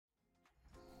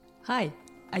Hi,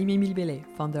 I'm Emile Bellet,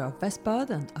 founder of Vestpod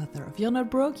and author of You're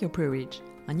Not Broke, You're Pre-Rich,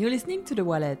 and you're listening to The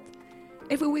Wallet.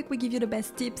 Every week we give you the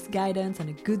best tips, guidance, and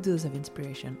a good dose of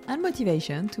inspiration and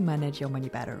motivation to manage your money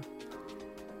better.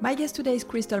 My guest today is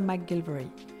Krystle McGilvery,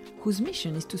 whose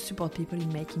mission is to support people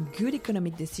in making good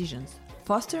economic decisions,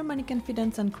 foster money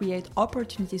confidence, and create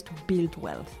opportunities to build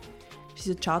wealth. She's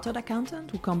a chartered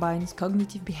accountant who combines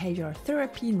cognitive behavioral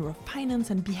therapy, neurofinance,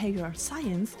 and behavioral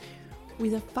science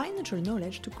with a financial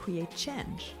knowledge to create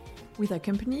change. With her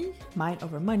company, Mind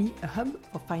Over Money, a hub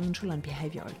for financial and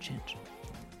behavioral change.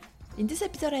 In this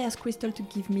episode, I asked Krystle to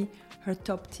give me her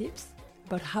top tips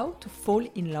about how to fall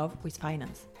in love with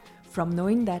finance. From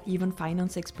knowing that even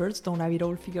finance experts don't have it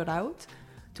all figured out,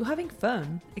 to having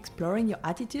fun, exploring your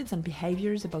attitudes and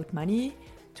behaviors about money,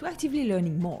 to actively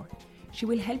learning more. She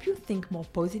will help you think more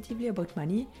positively about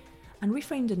money and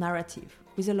reframe the narrative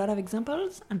with a lot of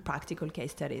examples and practical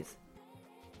case studies.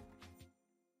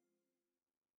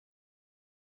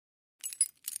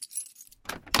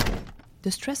 The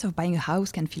stress of buying a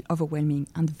house can feel overwhelming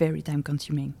and very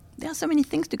time-consuming. There are so many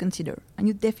things to consider, and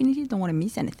you definitely don't want to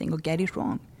miss anything or get it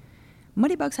wrong.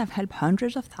 Moneybox have helped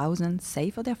hundreds of thousands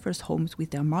save for their first homes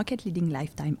with their market-leading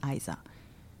lifetime ISA.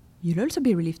 You'll also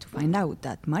be relieved to find out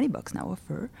that Moneybox now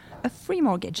offer a free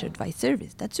mortgage advice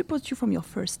service that supports you from your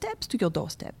first steps to your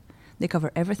doorstep. They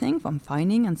cover everything from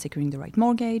finding and securing the right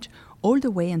mortgage all the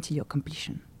way until your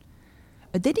completion.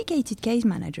 A dedicated case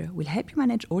manager will help you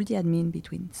manage all the admin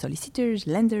between solicitors,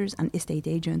 lenders, and estate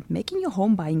agents, making your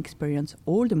home buying experience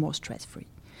all the more stress-free.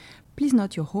 Please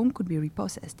note your home could be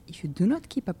repossessed if you do not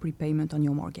keep up repayment on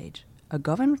your mortgage. A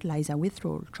government ISA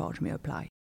withdrawal charge may apply.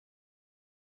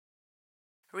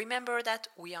 Remember that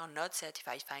we are not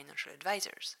certified financial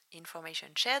advisors.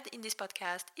 Information shared in this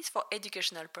podcast is for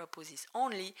educational purposes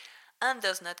only and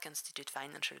does not constitute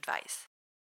financial advice.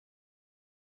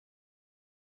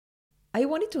 I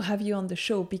wanted to have you on the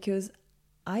show because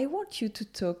I want you to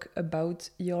talk about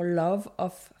your love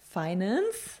of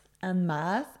finance and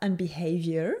math and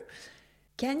behavior.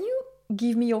 Can you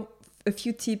give me a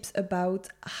few tips about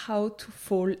how to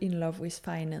fall in love with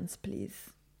finance, please?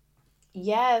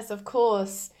 Yes, of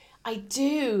course. I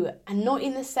do. And not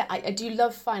in the sense, I do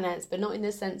love finance, but not in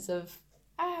the sense of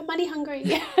money hungry.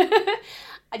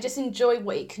 I just enjoy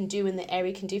what it can do and the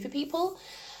area can do for people.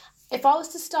 If I was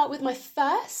to start with my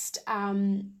first,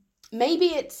 maybe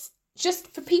it's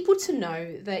just for people to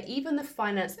know that even the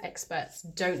finance experts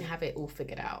don't have it all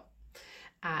figured out.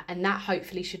 And that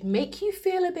hopefully should make you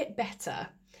feel a bit better.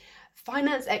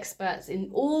 Finance experts in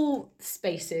all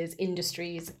spaces,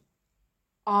 industries,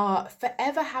 are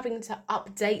forever having to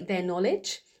update their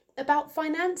knowledge about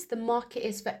finance. The market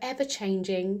is forever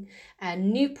changing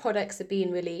and new products are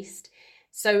being released.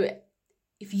 So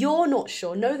if you're not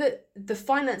sure, know that the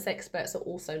finance experts are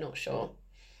also not sure.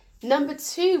 Number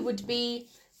 2 would be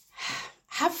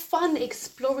have fun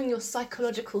exploring your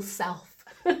psychological self.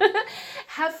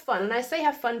 Have fun. And I say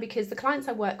have fun because the clients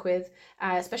I work with,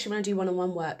 especially when I do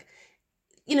one-on-one work,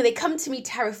 they come to me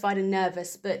terrified and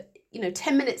nervous, but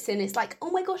 10 minutes in, it's like,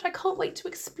 oh my gosh, I can't wait to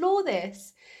explore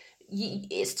this.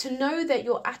 It's to know that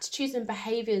your attitudes and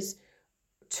behaviors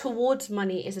towards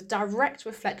money is a direct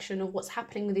reflection of what's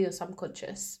happening with your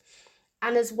subconscious,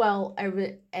 and as well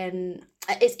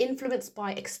it's influenced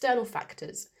by external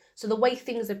factors, so the way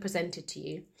things are presented to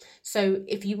you. So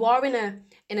if you are in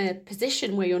a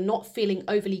position where you're not feeling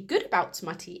overly good about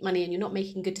money and you're not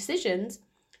making good decisions,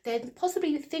 then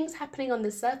possibly things happening on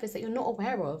the surface that you're not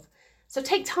aware of. So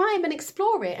take time and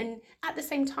explore it, and at the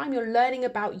same time you're learning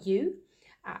about you.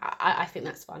 I think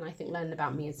that's fun. I think learning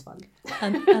about me is fun.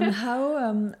 and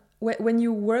how when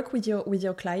you work with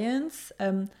your clients,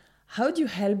 how do you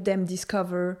help them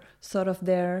discover sort of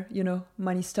their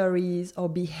money stories or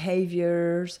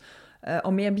behaviors,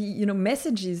 or maybe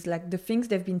messages, like the things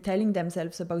they've been telling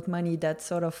themselves about money that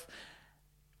sort of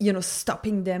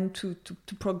stopping them to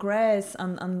progress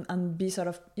and be sort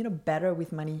of better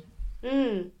with money?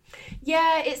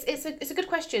 Yeah, it's a good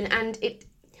question, and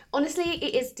honestly,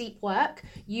 it is deep work.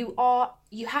 You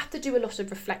have to do a lot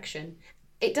of reflection.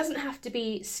 It doesn't have to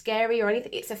be scary or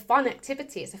anything. It's a fun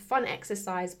activity. It's a fun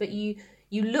exercise. But you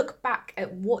look back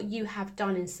at what you have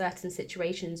done in certain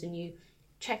situations and you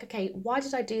check, okay, why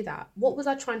did I do that? What was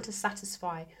I trying to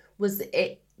satisfy? Was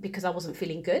it because I wasn't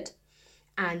feeling good?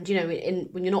 And,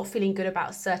 when you're not feeling good about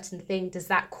a certain thing, does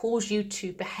that cause you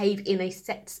to behave in a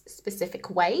set specific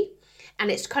way? And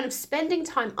it's kind of spending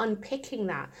time unpicking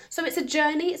that. So it's a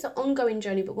journey, it's an ongoing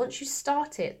journey. But once you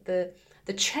start it,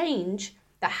 the change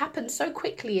that happens so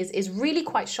quickly is really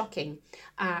quite shocking.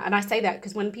 And I say that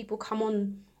because when people come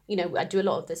on, I do a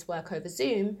lot of this work over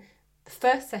Zoom. The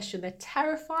first session, they're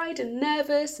terrified and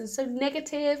nervous and so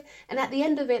negative. And at the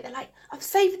end of it, they're like, I've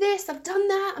saved this, I've done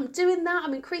that, I'm doing that,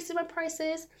 I'm increasing my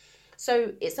prices.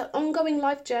 So it's an ongoing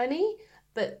life journey,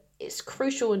 but it's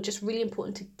crucial and just really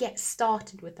important to get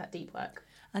started with that deep work.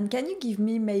 And can you give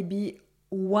me maybe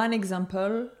one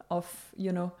example of,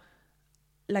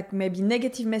 like maybe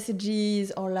negative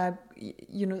messages or like,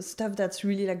 stuff that's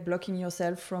really like blocking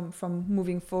yourself from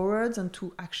moving forwards and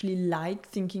to actually like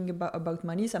thinking about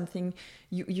money, something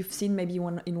you've seen maybe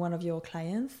in one of your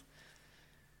clients?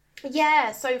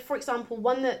 Yeah, so for example,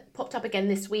 one that popped up again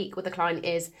this week with a client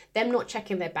is them not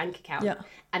checking their bank account. Yeah.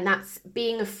 And that's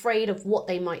being afraid of what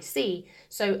they might see.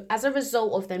 So as a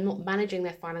result of them not managing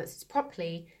their finances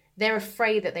properly, they're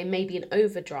afraid that they may be in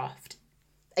overdraft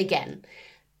again.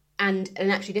 And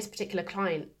actually this particular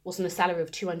client was on a salary of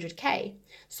 200k.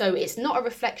 So it's not a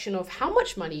reflection of how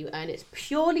much money you earn. It's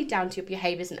purely down to your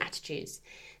behaviors and attitudes.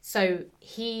 So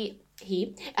he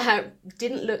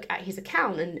didn't look at his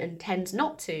account and tends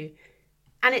not to.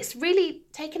 And it's really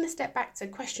taking a step back to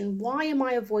question, why am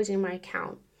I avoiding my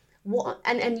account?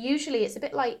 And usually it's a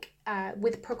bit like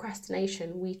with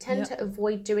procrastination. We tend to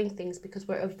avoid doing things because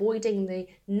we're avoiding the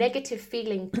negative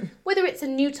feeling, whether it's a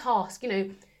new task,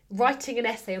 writing an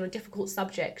essay on a difficult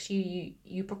subject,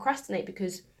 you procrastinate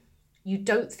because you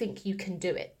don't think you can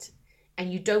do it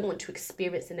and you don't want to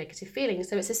experience the negative feeling.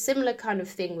 So it's a similar kind of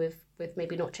thing with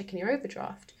maybe not checking your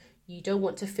overdraft. You don't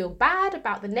want to feel bad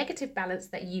about the negative balance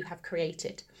that you have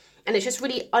created. And it's just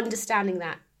really understanding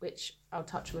that, which I'll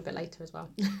touch on a bit later as well.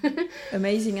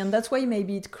 Amazing. And that's why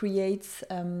maybe it creates...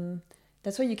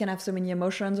 That's why you can have so many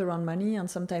emotions around money and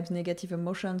sometimes negative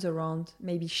emotions around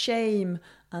maybe shame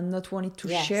and not wanting to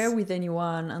share with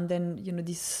anyone. And then,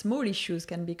 these small issues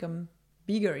can become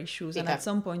bigger issues. And at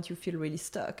some point you feel really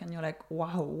stuck and you're like,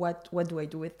 wow, what do I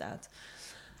do with that?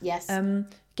 Yes. Can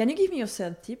you give me your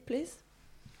third tip, please?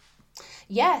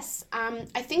 Yes,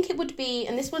 I think it would be,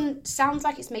 and this one sounds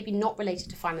like it's maybe not related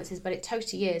to finances, but it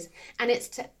totally is. And it's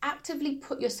to actively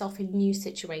put yourself in new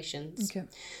situations. Okay.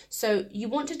 So you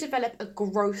want to develop a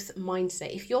growth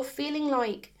mindset. If you're feeling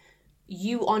like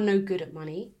you are no good at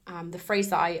money, the phrase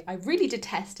that I really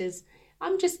detest is,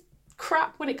 I'm just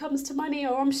crap when it comes to money,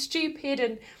 or I'm stupid,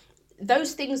 and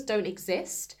those things don't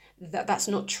exist. That's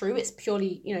not true. It's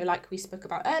purely, like we spoke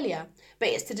about earlier, but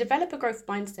it's to develop a growth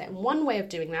mindset. And one way of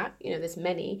doing that, there's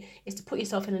many, is to put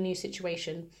yourself in a new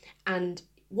situation. And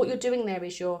what you're doing there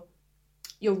is you're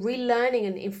relearning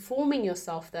and informing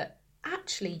yourself that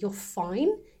actually you're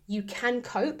fine. You can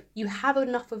cope. You have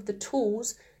enough of the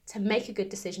tools to make a good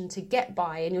decision, to get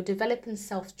by, and you're developing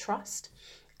self-trust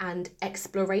and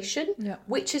exploration,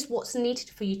 which is what's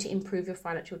needed for you to improve your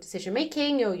financial decision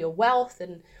making or your wealth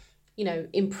and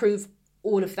improve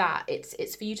all of that.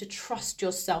 It's for you to trust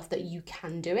yourself that you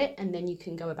can do it, and then you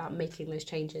can go about making those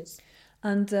changes.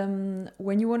 And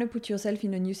when you want to put yourself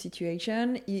in a new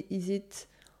situation, is it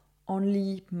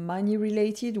only money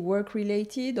related, work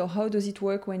related, or how does it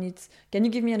work when it's... Can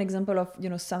you give me an example of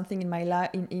something in my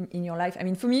life, in your life? I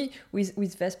mean, for me, with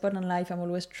Vespod and life, I'm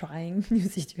always trying new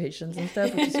situations and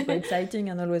stuff, which is super exciting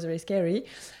and always very scary.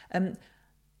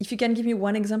 If you can give me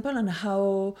one example on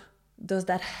how does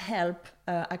that help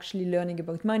actually learning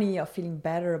about money or feeling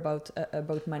better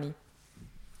about money?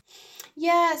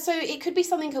 Yeah, so it could be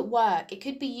something at work. It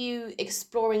could be you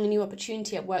exploring a new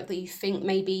opportunity at work that you think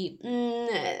maybe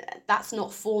that's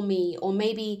not for me, or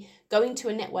maybe going to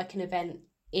a networking event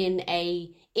in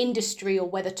a industry or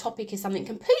where the topic is something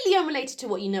completely unrelated to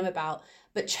what you know about,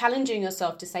 but challenging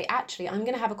yourself to say, actually, I'm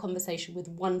going to have a conversation with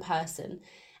one person.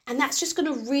 And that's just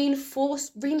going to reinforce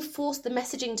the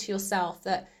messaging to yourself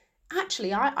that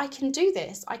actually, I can do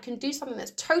this. I can do something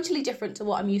that's totally different to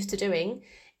what I'm used to doing,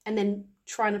 and then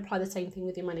try and apply the same thing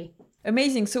with your money.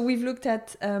 Amazing. So we've looked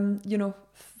at,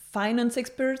 finance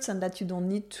experts, and that you don't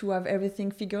need to have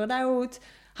everything figured out,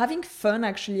 having fun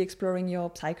actually exploring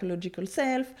your psychological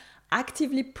self,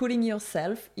 actively putting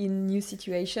yourself in new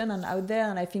situation and out there.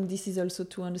 And I think this is also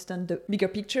to understand the bigger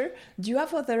picture. Do you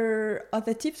have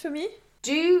other tips for me?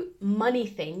 Do money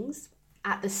things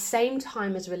at the same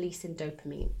time as releasing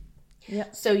dopamine.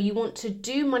 Yeah. So you want to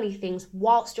do money things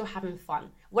whilst you're having fun,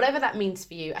 whatever that means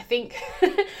for you. I think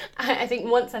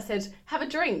once I said have a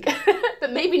drink,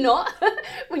 but maybe not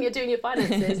when you're doing your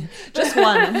finances. Just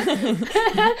one.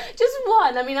 Just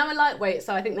one. I mean, I'm a lightweight,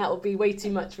 so I think that would be way too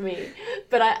much for me.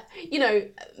 But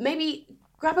maybe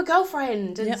grab a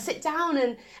girlfriend and sit down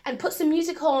and put some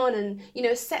music on and,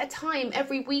 set a time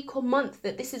every week or month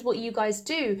that this is what you guys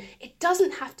do. It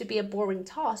doesn't have to be a boring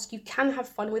task. You can have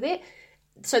fun with it.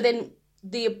 So then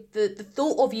the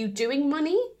thought of you doing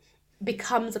money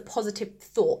becomes a positive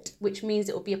thought, which means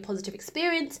it will be a positive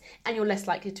experience and you're less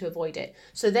likely to avoid it.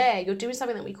 So there, you're doing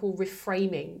something that we call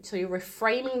reframing. So you're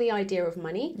reframing the idea of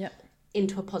money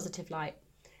into a positive light,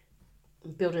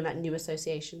 building that new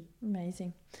association.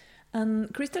 Amazing.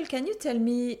 And Krystle, can you tell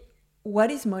me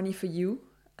what is money for you?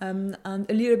 And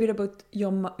a little bit about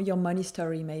your money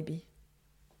story, maybe.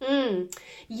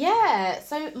 Yeah,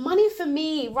 so money for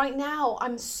me right now,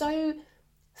 I'm so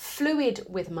fluid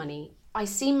with money. I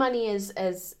see money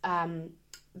as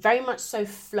very much so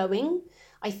flowing.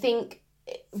 I think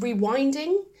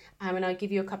rewinding, and I'll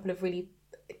give you a couple of really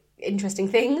interesting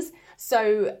things.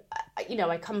 So,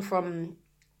 I come from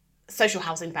social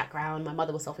housing background. My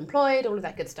mother was self-employed, all of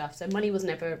that good stuff. So money was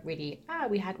never really,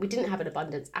 we didn't have an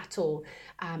abundance at all.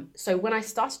 So when I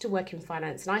started to work in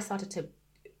finance and I started to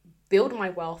build my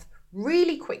wealth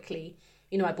really quickly,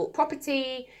 I bought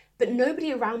property, but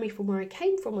nobody around me from where I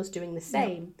came from was doing the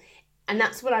same. And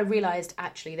that's when I realized,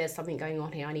 actually, there's something going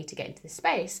on here. I need to get into this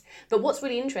space. But what's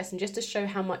really interesting, just to show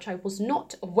how much I was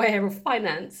not aware of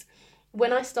finance,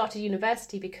 when I started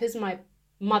university, because my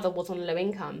mother was on low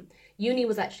income, uni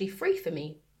was actually free for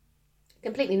me,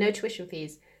 completely no tuition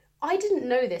fees. I didn't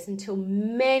know this until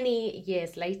many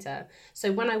years later.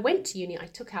 So when I went to uni, I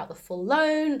took out the full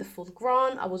loan, the full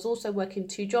grant. I was also working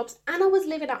 2 jobs and I was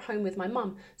living at home with my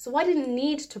mum. So I didn't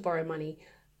need to borrow money,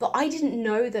 but I didn't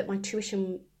know that my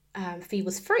tuition fee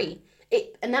was free.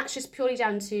 And that's just purely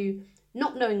down to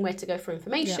not knowing where to go for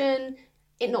information,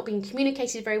 it not being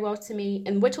communicated very well to me.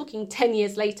 And we're talking 10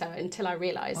 years later until I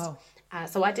realized. Wow.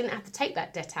 So I didn't have to take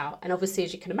that debt out. And obviously,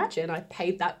 as you can imagine, I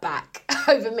paid that back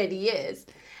over many years.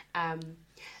 I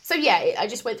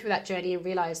just went through that journey and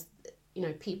realized,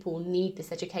 people need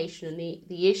this education, and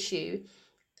the issue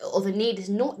or the need is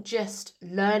not just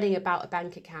learning about a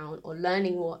bank account or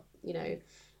learning what,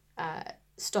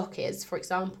 stock is, for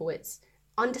example. It's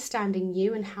understanding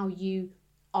you and how you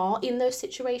are in those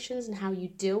situations and how you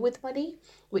deal with money,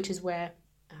 which is where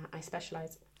I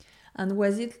specialize. And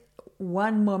was it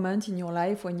one moment in your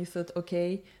life when you thought,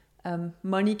 okay,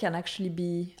 money can actually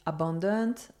be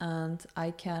abundant and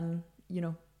I can,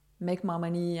 make more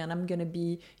money and I'm going to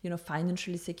be,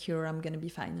 financially secure, I'm going to be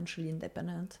financially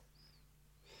independent?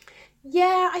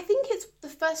 Yeah, I think it's the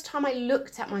first time I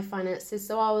looked at my finances.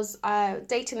 So I was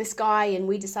dating this guy and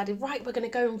we decided, right, we're going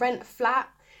to go and rent a flat.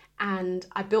 And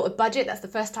I built a budget. That's the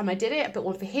first time I did it. I built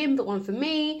one for him, built one for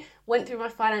me, went through my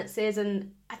finances.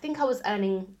 And I think I was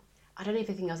earning, I don't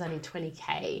even think I was earning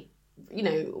 20K,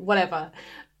 whatever.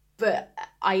 But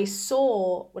I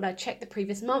saw when I checked the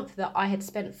previous month that I had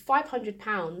spent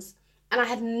 £500 and I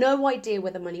had no idea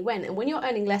where the money went. And when you're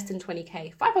earning less than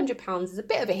 20K, £500 is a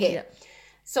bit of a hit. Yeah.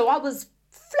 So I was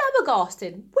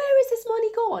flabbergasted. Where is this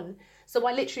money gone? So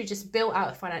I literally just built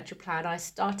out a financial plan. I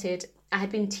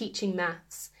had been teaching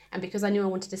maths. And because I knew I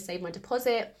wanted to save my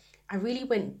deposit, I really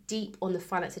went deep on the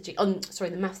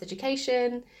maths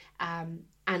education.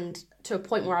 And to a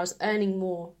point where I was earning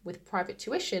more with private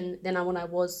tuition than when I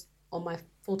was on my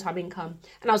full-time income.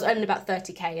 And I was earning about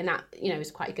 30K, and that, is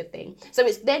quite a good thing. So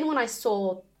it's then when I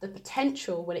saw the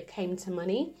potential when it came to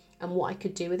money and what I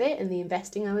could do with it and the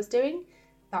investing I was doing,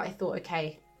 that I thought,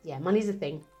 okay, yeah, money's a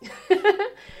thing.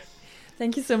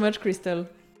 Thank you so much, Krystle.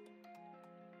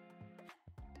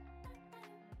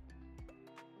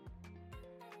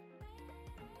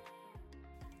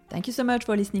 Thank you so much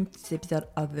for listening to this episode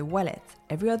of The Wallet.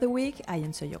 Every other week, I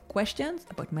answer your questions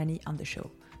about money on the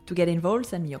show. To get involved,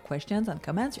 send me your questions and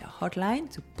comments via hotline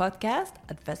to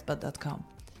podcast@vestpod.com.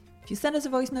 If you send us a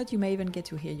voice note, you may even get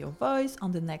to hear your voice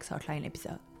on the next Hotline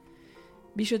episode.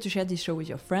 Be sure to share this show with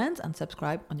your friends and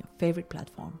subscribe on your favorite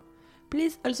platform.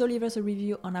 Please also leave us a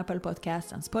review on Apple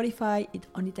Podcasts and Spotify. It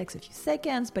only takes a few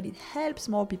seconds, but it helps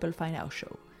more people find our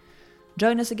show.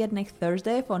 Join us again next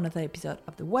Thursday for another episode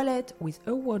of The Wallet with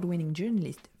award-winning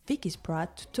journalist Vicky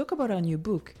Spratt to talk about our new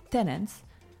book, Tenants,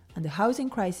 and the housing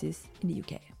crisis in the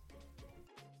UK.